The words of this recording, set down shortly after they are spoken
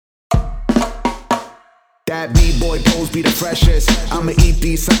bad B-boy pose be the freshest. I'ma eat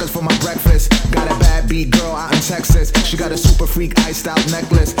these suckers for my breakfast. Got a bad beat girl out in Texas. She got a super freak iced out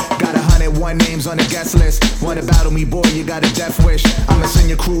necklace. Got 101 names on the guest list. Wanna battle me, boy, you got a death wish. I'ma send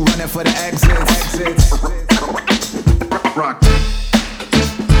your crew running for the exits. Rock.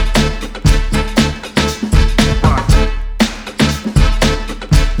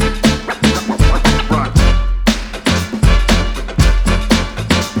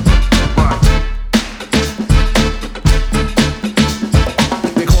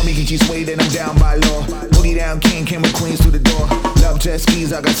 Geechi Suede and I'm down by law. Boogie Down King came with Queens through the door. Love jet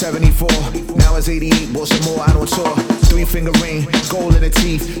skis, I got 74. Now it's 88, bought some more, I don't tour. 3-finger ring, gold in the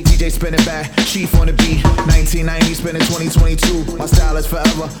teeth. DJ spinning back, Chief on the beat. 1990, spinning 2022. My style is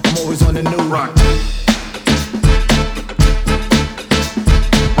forever, I'm always on the new rock.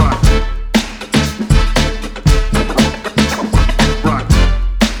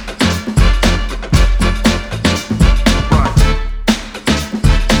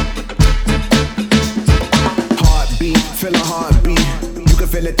 Feel a heartbeat, you can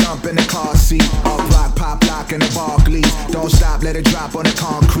feel it thump in the car seat. Up block, pop lock in the Barclays. Don't stop, let it drop on the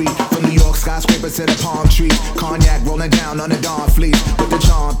concrete. From New York skyscrapers to the palm trees. Cognac rolling down on the Dawn fleece. With the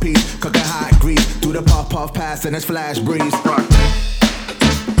charm piece, cooking hot grease. Through the puff puff pass and it's flash breeze. Rock.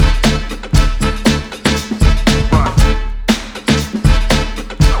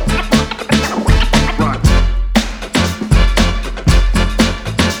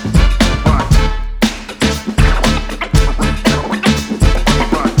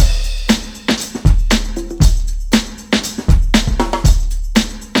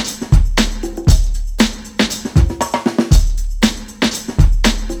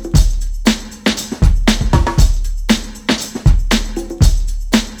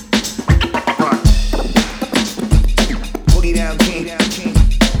 Boogie Down King,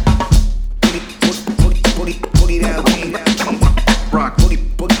 Boogie Down King, rock, Boogie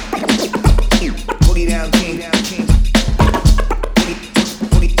Down King,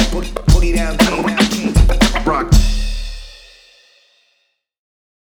 Boogie Down King.